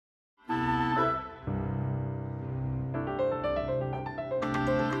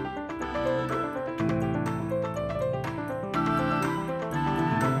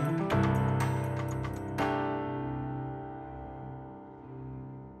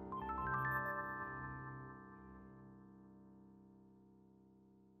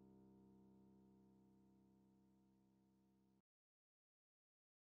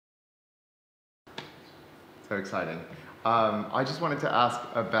so exciting. I just wanted to ask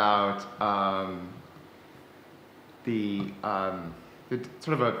about the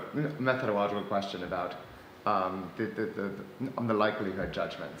sort of a methodological question about the likelihood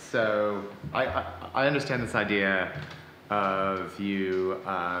judgment. So I understand this idea of you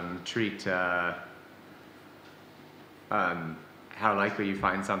treat how likely you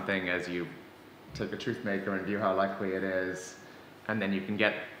find something as you take a truth maker and view how likely it is, and then you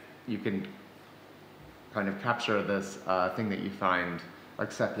can kind of capture this thing that you find,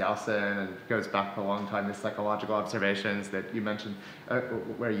 like Seth Yeltsin, and it goes back a long time, the psychological observations that you mentioned,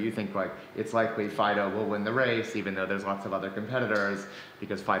 where you think like it's likely Fido will win the race, even though there's lots of other competitors,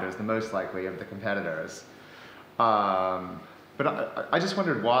 because Fido is the most likely of the competitors. But I just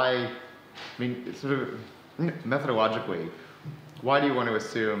wondered why, I mean, sort of methodologically, why do you want to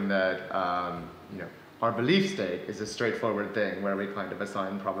assume that you know, our belief state is a straightforward thing where we kind of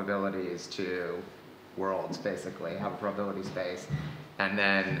assign probabilities to worlds, basically, have a probability space, and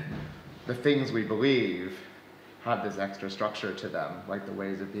then the things we believe have this extra structure to them, like the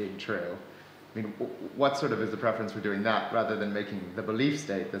ways of being true. I mean, what sort of is the preference for doing that rather than making the belief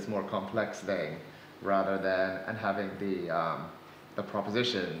state this more complex thing, rather than, and having the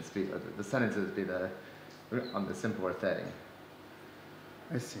propositions, be, the sentences be the simpler thing?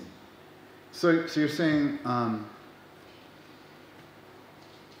 I see. So you're saying,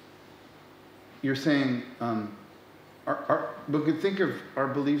 we could think of our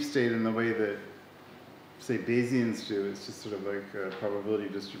belief state in the way that, say, Bayesians do. It's just sort of like a probability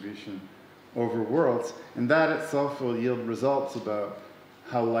distribution over worlds, and that itself will yield results about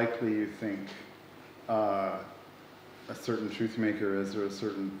how likely you think a certain truth maker is or a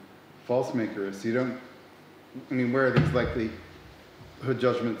certain false maker is. So you don't, I mean, where are these likelihood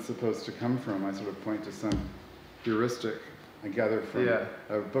judgments supposed to come from? I sort of point to some heuristic I gather from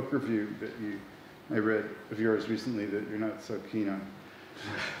a book review that I read of yours recently that you're not so keen on.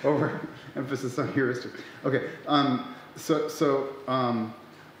 Overemphasis on heuristics. Okay,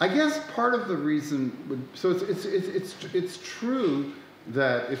 I guess part of the reason would, so it's true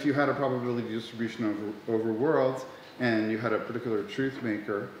that if you had a probability distribution over worlds and you had a particular truth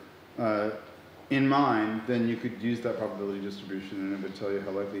maker in mind, then you could use that probability distribution and it would tell you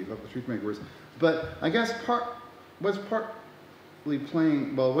how likely you thought the truth maker was. But I guess what's partly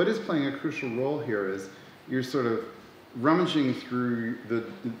playing, well, what is playing a crucial role here is you're sort of rummaging through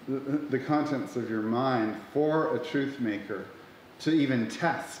the contents of your mind for a truth maker to even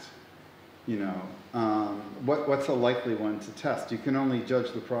test, you know, what's a likely one to test. You can only judge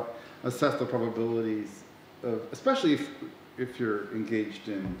assess the probabilities of, especially if you're engaged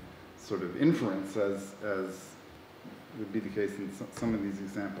in sort of inference, as would be the case in some of these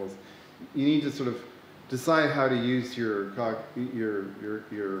examples. You need to sort of decide how to use your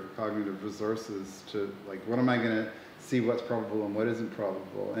cognitive resources to, like, what am I going to see what's probable and what isn't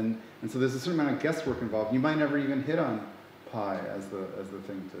probable, and so there's a certain amount of guesswork involved. You might never even hit on pi as the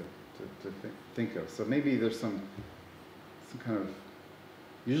thing to think of. So maybe there's some kind of,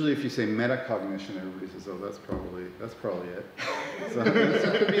 usually if you say metacognition, everybody says, oh, that's probably it. So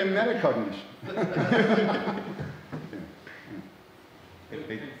it could be a metacognition.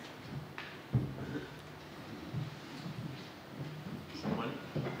 Someone?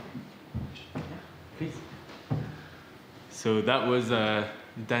 Please. So that was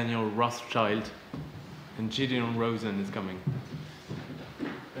Daniel Rothschild, and Gideon Rosen is coming.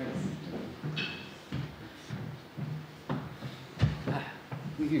 Thanks.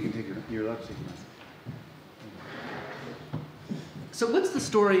 You can take you're allowed to take your mask. So what's the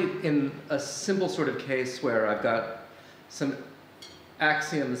story in a simple sort of case where I've got some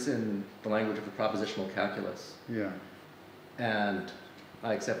axioms in the language of the propositional calculus? Yeah. And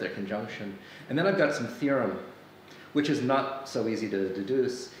I accept their conjunction. And then I've got some theorem, which is not so easy to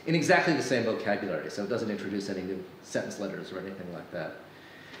deduce, in exactly the same vocabulary, so it doesn't introduce any new sentence letters or anything like that.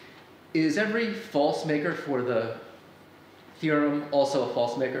 Is every false maker for the theorem also a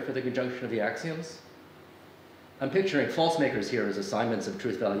false maker for the conjunction of the axioms? I'm picturing false makers here as assignments of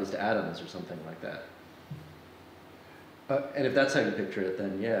truth values to atoms or something like that. And if that's how you picture it,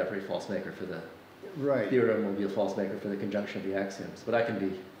 then yeah, every false maker for the theorem will be a false maker for the conjunction of the axioms. But I can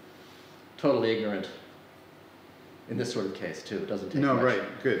be totally ignorant in this sort of case too. It doesn't take much. Right,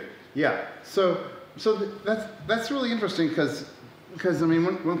 good. Yeah, so that's really interesting because I mean,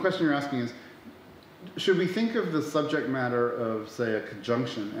 one question you're asking is, should we think of the subject matter of, say, a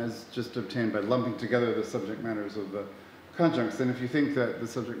conjunction as just obtained by lumping together the subject matters of the conjuncts? And if you think that the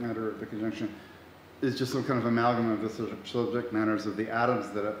subject matter of the conjunction is just some kind of amalgam of the subject matters of the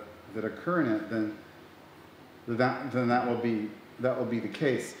atoms that occur in it, then that will be the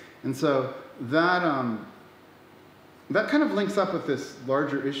case. And so that that kind of links up with this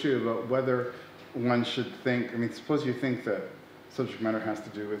larger issue about whether one should think, I mean, suppose you think that subject matter has to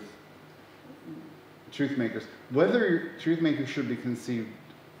do with truth makers, whether truth makers should be conceived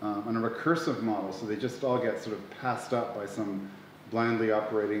on a recursive model, so they just all get sort of passed up by some blindly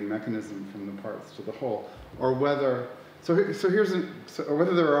operating mechanism from the parts to the whole, or whether, or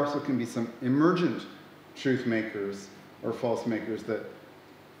whether there also can be some emergent truth makers or false makers that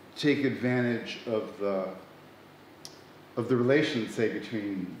take advantage of the relation, say,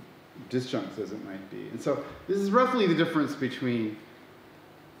 between disjuncts, as it might be. And so this is roughly the difference between,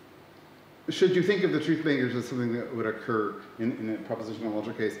 should you think of the truth makers as something that would occur in a propositional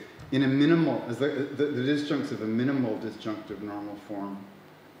logic case in a minimal, as the disjuncts of a minimal disjunctive normal form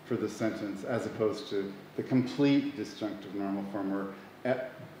for the sentence, as opposed to the complete disjunctive normal form where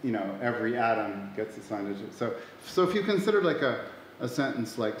every atom gets assigned a. So if you consider like a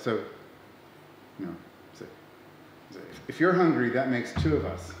sentence like, say, if you're hungry, that makes two of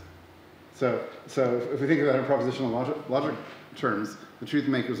us. So if we think about it in propositional logic terms, the truth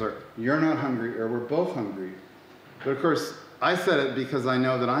makers are, you're not hungry, or we're both hungry. But of course, I said it because I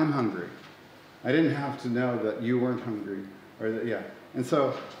know that I'm hungry. I didn't have to know that you weren't hungry, or that, yeah. And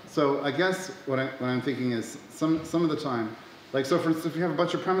so I guess what I'm thinking is some of the time, like, so for instance, if you have a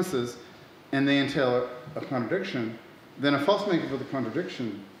bunch of premises and they entail a contradiction, then a false maker for the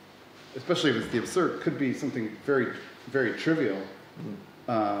contradiction, especially if it's the absurd, could be something very, very trivial.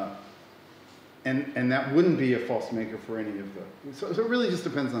 And that wouldn't be a false maker for any of the. So it really just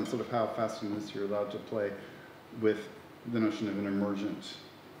depends on sort of how fast and loose you're allowed to play with the notion of an emergent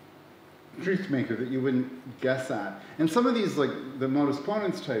truth maker that you wouldn't guess at. And some of these, like the modus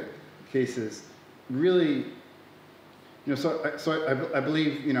ponens type cases, really, so I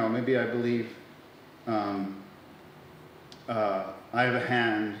believe, maybe I believe I have a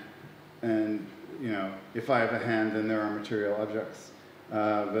hand, and if I have a hand, then there are material objects.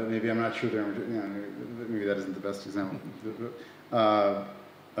 But maybe I'm not sure there are, maybe that isn't the best example. But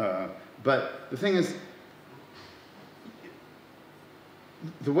the thing is,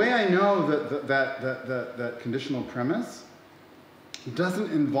 the way I know that conditional premise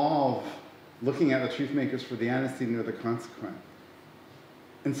doesn't involve looking at the truth makers for the antecedent or the consequent.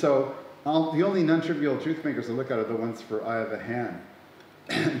 And so the only non-trivial truth makers I look at are the ones for I have a hand.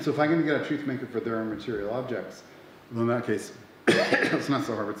 And so if I'm going to get a truth maker for there are material objects, well, in that case, it's not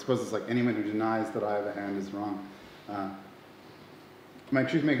so hard, but suppose it's like anyone who denies that I have a hand is wrong. My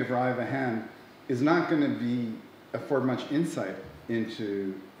truth maker for I have a hand is not going to afford much insight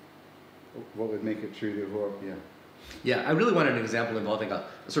into what would make it true to whoever, yeah. Yeah, I really wanted an example involving a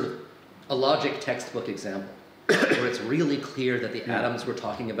sort of a logic textbook example, where it's really clear that the atoms we're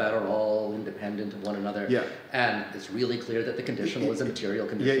talking about are all independent of one another, and it's really clear that the conditional is a material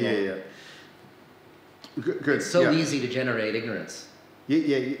conditional. Yeah. Good. It's so easy to generate ignorance.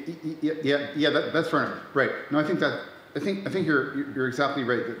 Yeah. That's fair enough. Right. No, I think you're exactly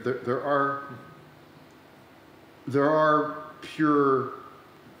right. That there are pure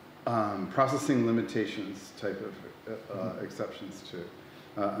processing limitations type of exceptions to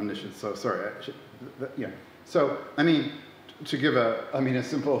omniscience. So sorry. So I mean, to give a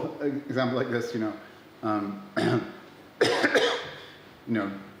simple example like this,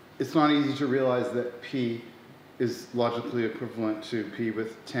 it's not easy to realize that P is logically equivalent to P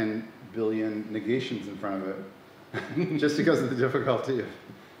with 10 billion negations in front of it, just because of the difficulty of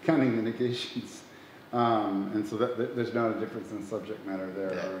counting the negations. And so there's not a difference in subject matter there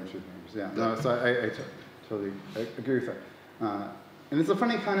or in truth makers. Yeah, no, so I totally agree with that. And it's a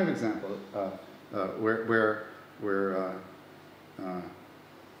funny kind of example where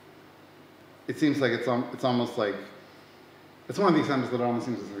it seems like it's almost like, it's one of these examples that almost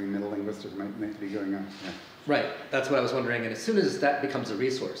seems as something middle linguistic might be going on. Yeah. Right, that's what I was wondering. And as soon as that becomes a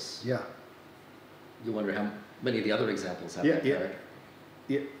resource, you wonder how many of the other examples have that character.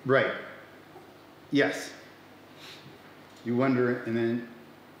 Yeah, right. Yes. You wonder, and then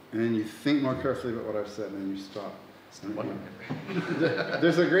you think more carefully about what I've said, and then you stop.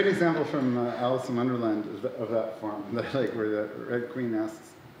 There's a great example from Alice in Wonderland of that form, where the Red Queen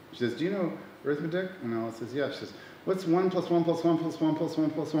asks, she says, "Do you know arithmetic?" And Alice says, "Yeah." She says, "What's 1 + 1 + 1 + 1 + 1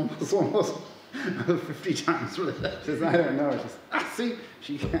 + 1 + 1 + 50 times?" She says, "I don't know." She says, see,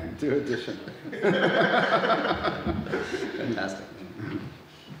 she can't do addition. Fantastic.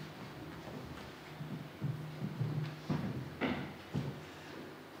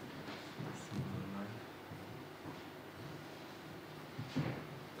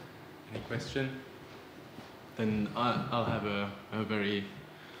 Any question? Then I'll have a very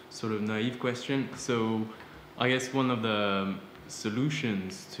sort of naive question. So I guess one of the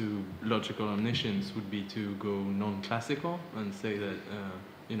solutions to logical omniscience would be to go non-classical and say that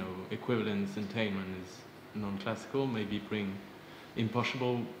equivalence entailment is non-classical, maybe bring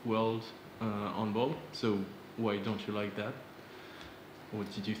impossible world on board. So why don't you like that? What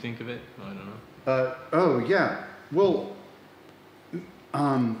did you think of it? I don't know. Oh yeah. Well,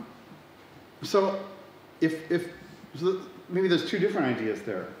 so so maybe there's two different ideas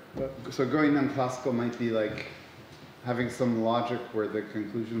there. So going non-classical might be like having some logic where the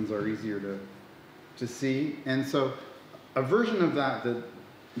conclusions are easier to see, and so a version of that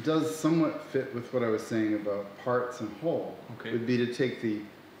does somewhat fit with what I was saying about parts and whole. Okay. Would be to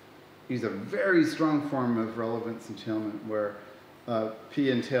use a very strong form of relevance entailment where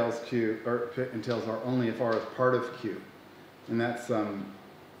P entails Q, or P entails R only if R is part of Q, and that's and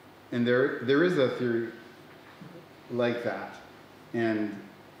there is a theory like that, and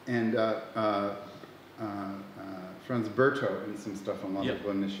Franz Berto in some stuff on logical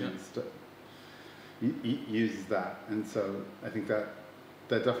omniscience uses that, and so I think that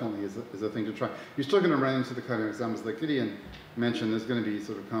definitely is a thing to try. You're still going to run into the kind of examples that Gideon mentioned. There's going to be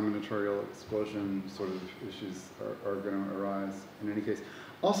sort of combinatorial explosion sort of issues are going to arise in any case.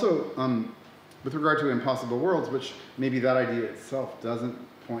 Also, with regard to impossible worlds, which maybe that idea itself doesn't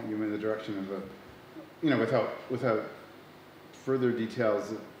point you in the direction of without further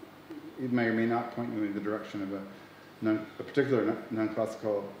details, it may or may not point you in the direction of a particular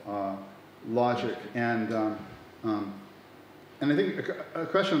non-classical logic. And I think a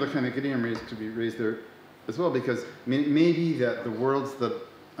question of the kind that Gideon raised could be raised there as well, because maybe that the worlds that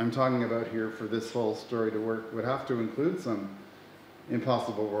I'm talking about here for this whole story to work would have to include some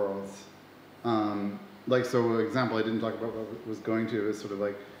impossible worlds. So an example I didn't talk about what was going to is sort of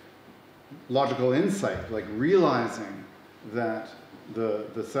like logical insight, like realizing that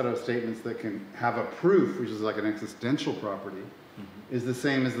the set of statements that can have a proof, which is like an existential property, is the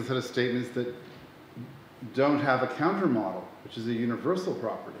same as the set of statements that don't have a counter model, which is a universal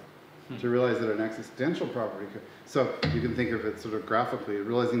property. To realize that an existential property so you can think of it sort of graphically,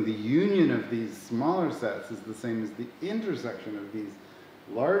 realizing the union of these smaller sets is the same as the intersection of these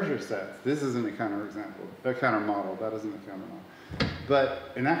larger sets. This isn't a counter example, a counter model, that isn't a counter model.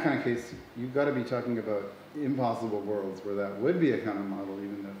 But in that kind of case, you've got to be talking about impossible worlds where that would be a counter model,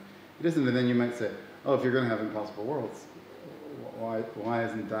 even though it isn't. And then you might say, oh, if you're going to have impossible worlds, why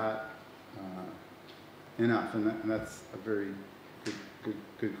isn't that enough? And that's a very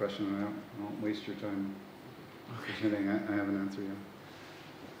good question, and I won't waste your time pretending I have an answer yet.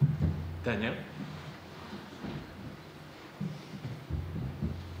 Daniel?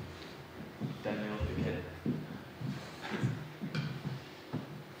 Daniel, again.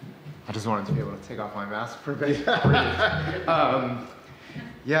 I just wanted to be able to take off my mask for a bit.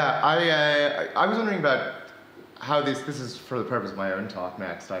 Yeah, I was wondering about how this is for the purpose of my own talk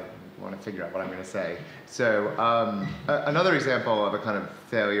next. I want to figure out what I'm going to say. So another example of a kind of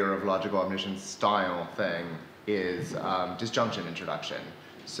failure of logical omniscience style thing is disjunction introduction.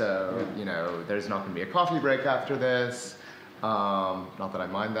 So, there's not going to be a coffee break after this. Not that I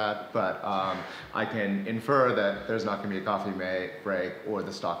mind that, but I can infer that there's not going to be a coffee break or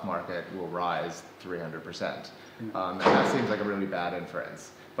the stock market will rise 300%. And that seems like a really bad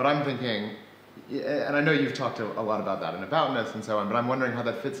inference. But I'm thinking, and I know you've talked a lot about that and aboutness and so on, but I'm wondering how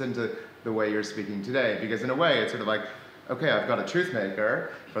that fits into the way you're speaking today. Because in a way, it's sort of like, okay, I've got a truth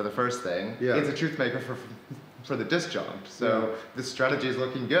maker for the first thing. Yeah. It's a truth maker for the disjunct. So the strategy is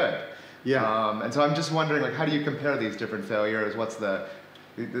looking good. Yeah. And so I'm just wondering, like, how do you compare these different failures? What's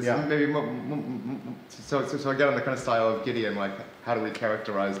maybe so I get on the kind of style of Gideon, like, how do we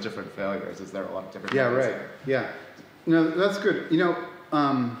characterize different failures? Is there a lot of different failures? Right. Yeah. No, that's good.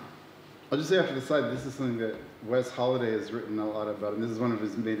 I'll just say after the side, this is something that Wes Holliday has written a lot about, and this is one of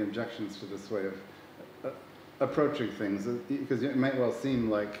his main objections to this way of approaching things, because it might well seem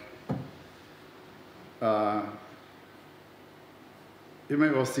like it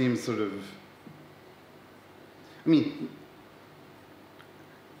might well seem sort of,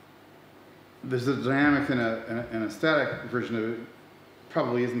 there's a dynamic in a static version of it.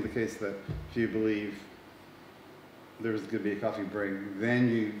 Probably isn't the case that if you believe there's going to be a coffee break, then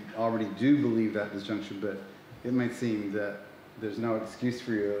you already do believe that disjunction, but it might seem that there's no excuse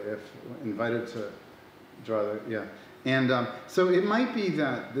for you if invited to draw and so it might be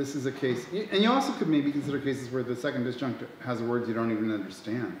that this is a case, and you also could maybe consider cases where the second disjunct has words you don't even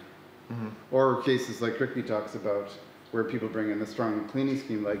understand. Mm-hmm. Or cases like Crickby talks about where people bring in a strong cleaning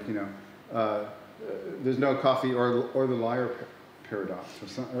scheme, like, there's no coffee or the liar paradox or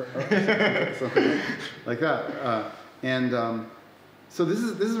something like that. So this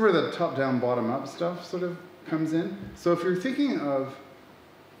is where the top-down, bottom-up stuff sort of comes in. So if you're thinking of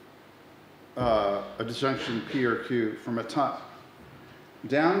a disjunction P or Q from a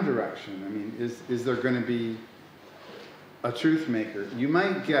top-down direction, I mean, is there going to be a truth maker? You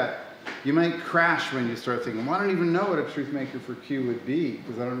might crash when you start thinking, well, I don't even know what a truth maker for Q would be,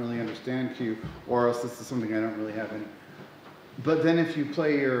 because I don't really understand Q, or else this is something I don't really have any. But then if you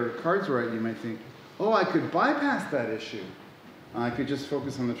play your cards right, you might think, oh, I could bypass that issue. I could just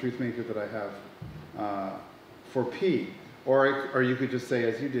focus on the truth maker that I have for P. Or you could just say,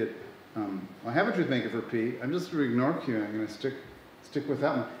 as you did, I have a truth maker for P, I'm just going to ignore Q, and I'm going to stick with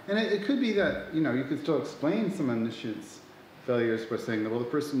that one. And it could be that, you could still explain some omniscience failures by saying that, well, the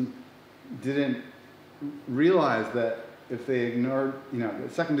person didn't realize that if they ignored, the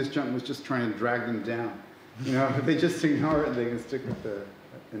second disjunct was just trying to drag them down. If they just ignore it, they can stick with the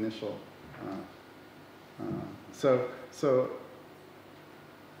initial. So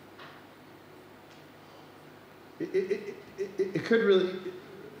it could really,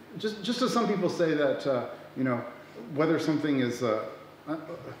 just as some people say that, whether something is a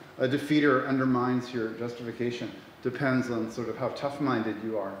defeater undermines your justification depends on sort of how tough-minded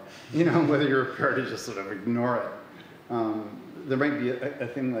you are, whether you're prepared to just sort of ignore it. There might be a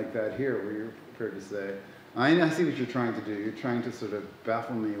thing like that here where you're prepared to say, I see what you're trying to do. You're trying to sort of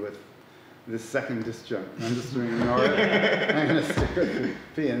baffle me with this second disjunct. I'm just going to ignore it. I'm going to stick with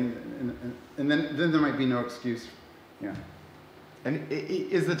P, and then there might be no excuse. Yeah. And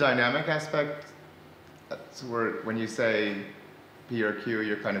is the dynamic aspect, so when you say P or Q,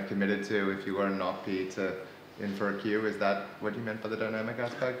 you're kind of committed to, if you are not P, to infer Q? Is that what you meant by the dynamic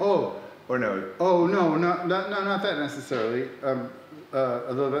aspect? Oh. Or no? Oh, no, not that necessarily.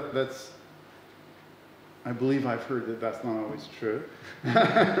 Although that's, I believe I've heard that that's not always true.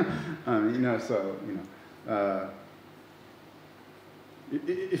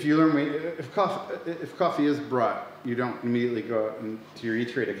 If you learn, if coffee is brought, you don't immediately go out to your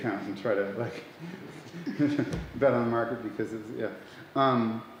E-Trade account and try to bet on the market because it's, yeah.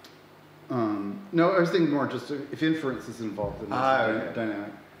 No, I was thinking more just if inference is involved in this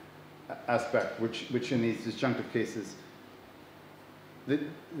dynamic aspect, which in these disjunctive cases,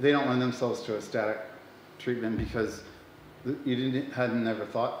 they don't lend themselves to a static treatment because you hadn't never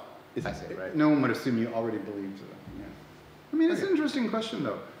thought. I see, right. No one would assume you already believed it. Yeah. I mean, it's an interesting question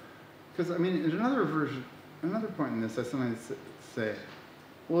though, because I mean, in another point in this, I sometimes say,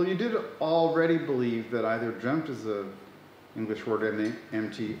 well, you did already believe that either dreamt is a English word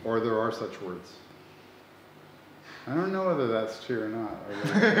MT, or there are such words. I don't know whether that's true or not.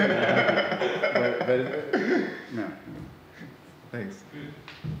 but no. Thanks.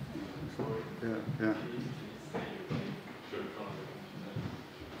 Yeah.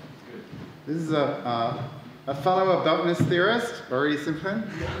 This is a fellow aboutness theorist, already Simpson?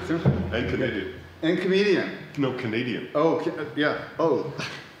 And Canadian. And comedian. No, Canadian. Oh, yeah. Oh.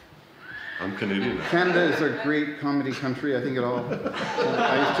 I'm Canadian now. Canada is a great comedy country. I think it all.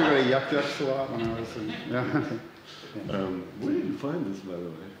 I used to go to Yuck Yucks a lot when I was in. Yeah. Where did you find this, by the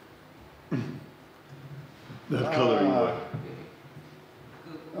way? That coloring book.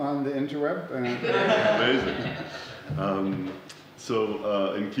 On the interweb. Amazing.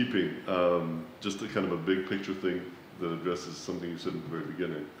 So, in keeping, just a kind of a big picture thing that addresses something you said at the very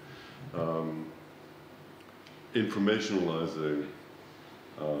beginning. Informationalizing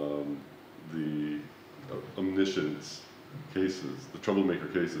the omniscience cases, the troublemaker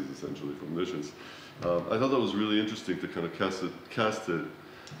cases, essentially, for omniscience. I thought that was really interesting to kind of cast it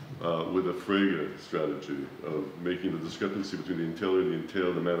with a Frege strategy of making the discrepancy between the entail and the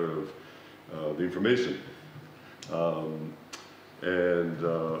entail the matter of the information. And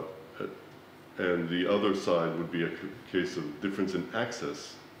the other side would be a case of difference in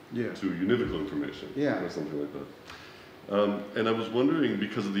access to univocal information, or something like that. And I was wondering,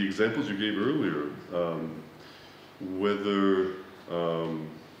 because of the examples you gave earlier, whether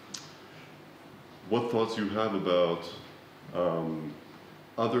what thoughts you have about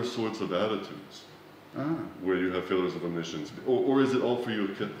other sorts of attitudes where you have failures of omniscience, or is it all for you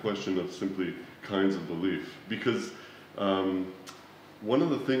a question of simply kinds of belief? Because one of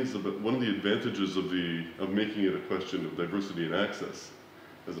the advantages of making it a question of diversity in access,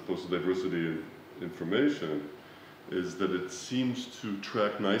 as opposed to diversity in information, is that it seems to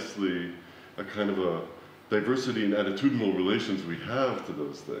track nicely a kind of a diversity in attitudinal relations we have to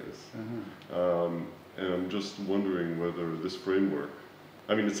those things. And I'm just wondering whether this framework,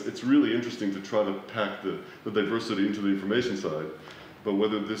 I mean, it's really interesting to try to pack the diversity into the information side, but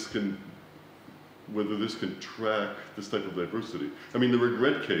whether this can track this type of diversity. I mean, the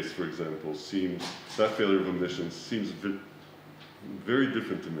regret case, for example, that failure of omniscience seems very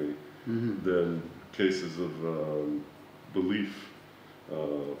different to me than cases of belief,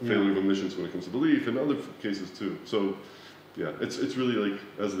 failure of omissions when it comes to belief, and other cases too. So, yeah, it's really like,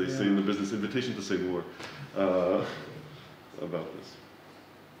 as they say in the business, invitation to say more about this.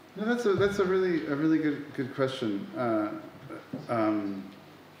 No, that's a really good question.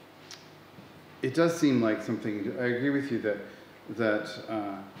 It does seem like something. I agree with you that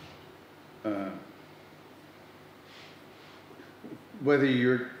whether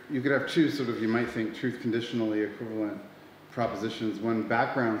you could have two sort of, you might think, truth conditionally equivalent propositions. One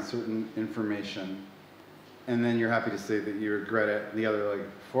backgrounds certain information, and then you're happy to say that you regret it. The other like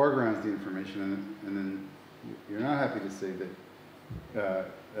foregrounds the information, and then you're not happy to say that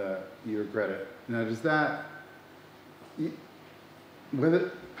you regret it. Now, does that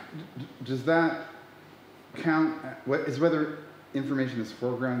count? Whether information is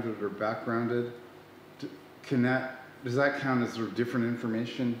foregrounded or backgrounded? Does that count as sort of different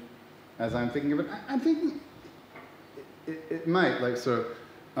information as I'm thinking of it? I'm thinking it might. Like, so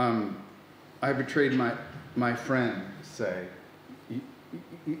I betrayed my friend, say.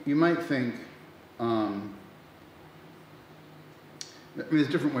 You might think, I mean, there's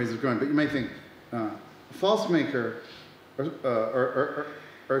different ways of going, but you might think a false maker or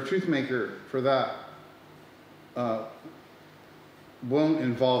a truth maker for that won't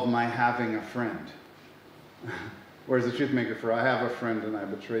involve my having a friend. Whereas the truth maker for I have a friend and I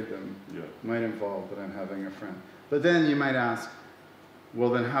betrayed them might involve that I'm having a friend. But then you might ask, well,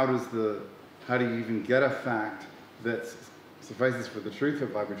 then how do you even get a fact that suffices for the truth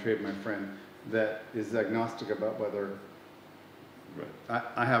if I betrayed my friend that is agnostic about whether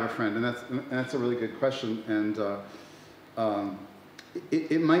I have a friend? And that's a really good question. And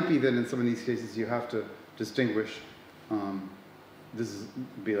it might be that in some of these cases you have to distinguish. This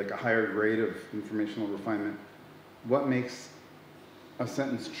would be like a higher grade of informational refinement. What makes a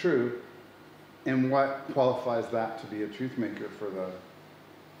sentence true, and what qualifies that to be a truth maker for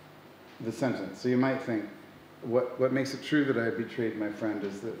the sentence? So you might think, what makes it true that I betrayed my friend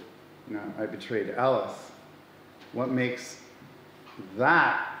is that, I betrayed Alice. What makes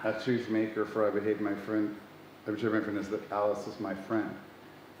that a truth maker for I betrayed my friend is that Alice is my friend.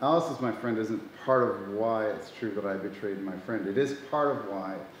 Alice is my friend isn't part of why it's true that I betrayed my friend. It is part of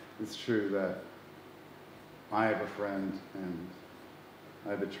why it's true that I have a friend and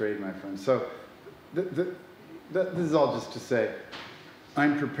I betrayed my friend. So this is all just to say,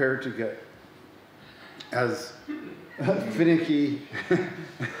 I'm prepared to get as finicky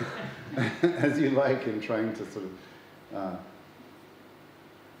as you like in trying to sort of,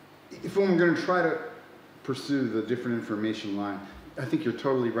 if we're going to try to pursue the different information line, I think you're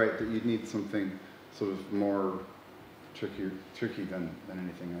totally right that you'd need something sort of more tricky than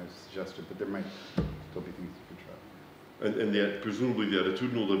anything I've suggested, but there might still be things you could try. And yet, presumably the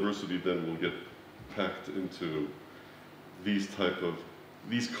attitudinal diversity then will get packed into these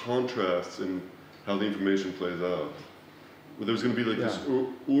contrasts in how the information plays out. Well, there's going to be like this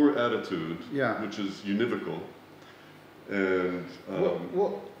or attitude, which is univocal, and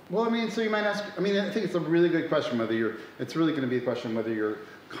well, I mean, so you might ask. I mean, I think it's a really good question. It's really going to be a question whether you're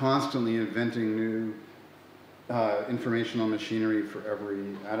constantly inventing new informational machinery for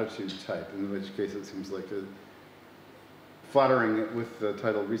every attitude type. In which case, it seems like flattering it with the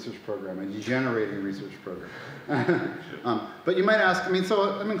title research program, a degenerating research program. But you might ask. I mean,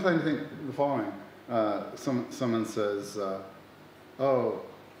 so I'm inclined to think the following: someone says,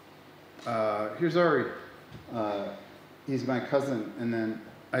 here's Ari. He's my cousin, and then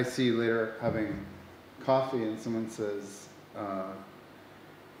I see you later having coffee, and someone says,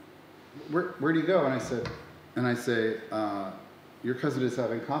 where do you go? And I say, your cousin is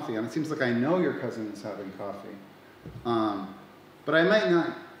having coffee. And it seems like I know your cousin is having coffee. But I might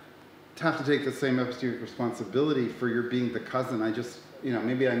not have to take the same epistemic responsibility for your being the cousin. I just,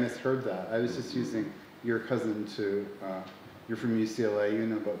 maybe I misheard that. I was just using your cousin to, you're from UCLA, you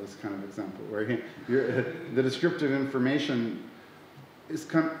know about this kind of example, where the descriptive information is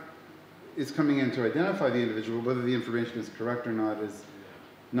coming in to identify the individual. Whether the information is correct or not is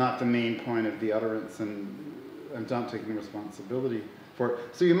not the main point of the utterance, and I'm not taking responsibility for it.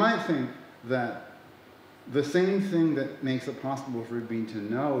 So you might think that the same thing that makes it possible for me to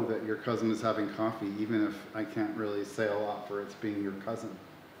know that your cousin is having coffee, even if I can't really say a lot for its being your cousin,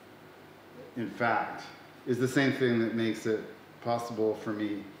 in fact, is the same thing that makes it possible for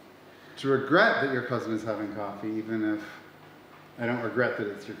me to regret that your cousin is having coffee, even if I don't regret that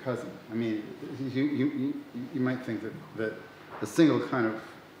it's your cousin. I mean, you might think that a single kind of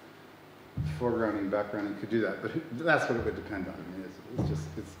foregrounding, backgrounding could do that, but that's what it would depend on. I mean,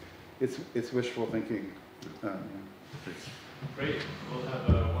 it's wishful thinking. Great. We'll have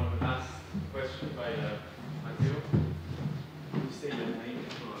one last question by Matteo. Can you say your name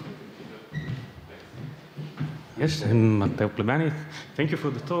on the computer? Yes, I'm Matteo Plebani. Thank you for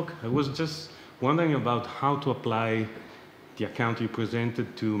the talk. I was just wondering about how to apply the account you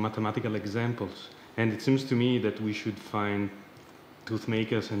presented to mathematical examples. And it seems to me that we should find truth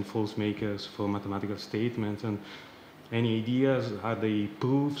makers and false makers for mathematical statements. And any ideas? Are they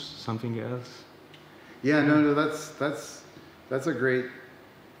proofs? Something else? Yeah, no, that's a great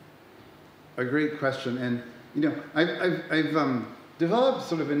question. And you know, I've developed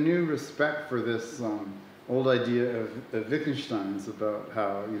sort of a new respect for this old idea of Wittgenstein's about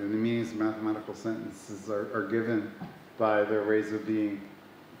how, you know, the meanings of mathematical sentences are given by their ways of being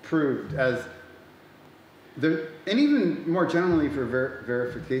proved as and even more generally for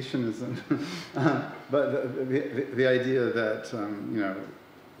verificationism, but the idea that you know,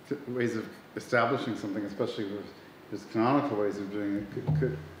 ways of establishing something, especially with there's canonical ways of doing it,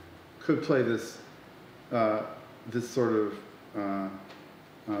 could play this this sort of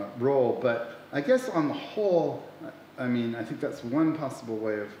role. But I guess on the whole, I mean, I think that's one possible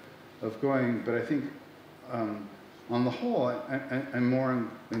way of going. But I think on the whole, I'm more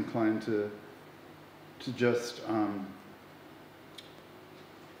inclined to just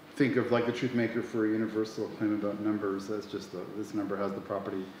think of like the truth maker for a universal claim about numbers as just this number has the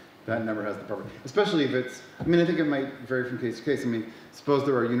property, that number has the property. Especially if it's, I mean, I think it might vary from case to case. I mean, suppose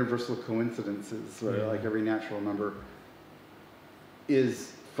there are universal coincidences where like every natural number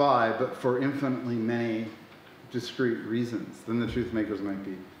is phi, but for infinitely many discrete reasons. Then the truth makers might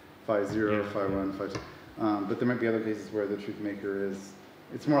be phi 0, phi 1, phi 2. But there might be other cases where the truth maker is,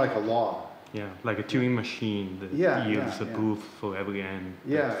 it's more like a law. Yeah, like a Turing machine that yields a proof for every n.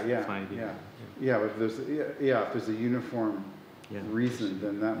 But if there's a uniform reason,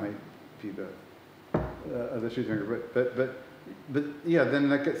 then that might be the truth maker. But yeah, then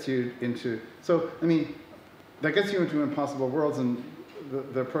that gets you into, so I mean, that gets you into impossible worlds, and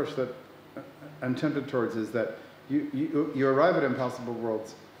the approach that I'm tempted towards is that you arrive at impossible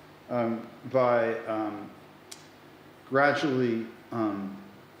worlds by gradually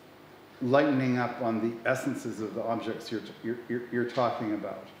lightening up on the essences of the objects you're talking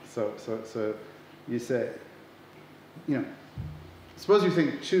about. So you say, you know, suppose you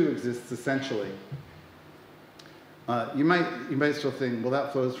think 2 exists essentially. You might still think, well,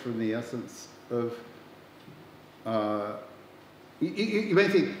 that flows from the essence of. You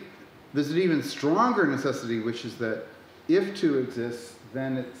might think there's an even stronger necessity, which is that if 2 exists,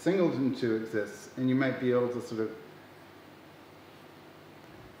 then singleton 2 exists, and you might be able to sort of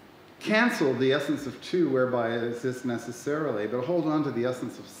cancel the essence of 2 whereby it exists necessarily, but hold on to the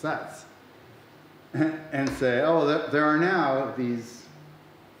essence of sets and say, oh, there are now these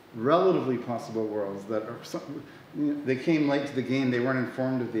relatively possible worlds that are, they came late to the game, they weren't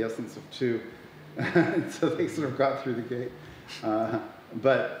informed of the essence of 2, so they sort of got through the gate.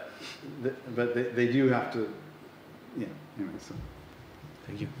 But they do have to, yeah, anyway, so.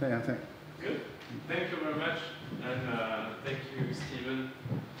 Thank you. Yeah, thank you. Good. Thank you very much. And thank you, Stephen.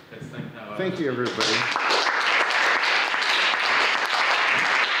 Let's thank our Thank you, everybody.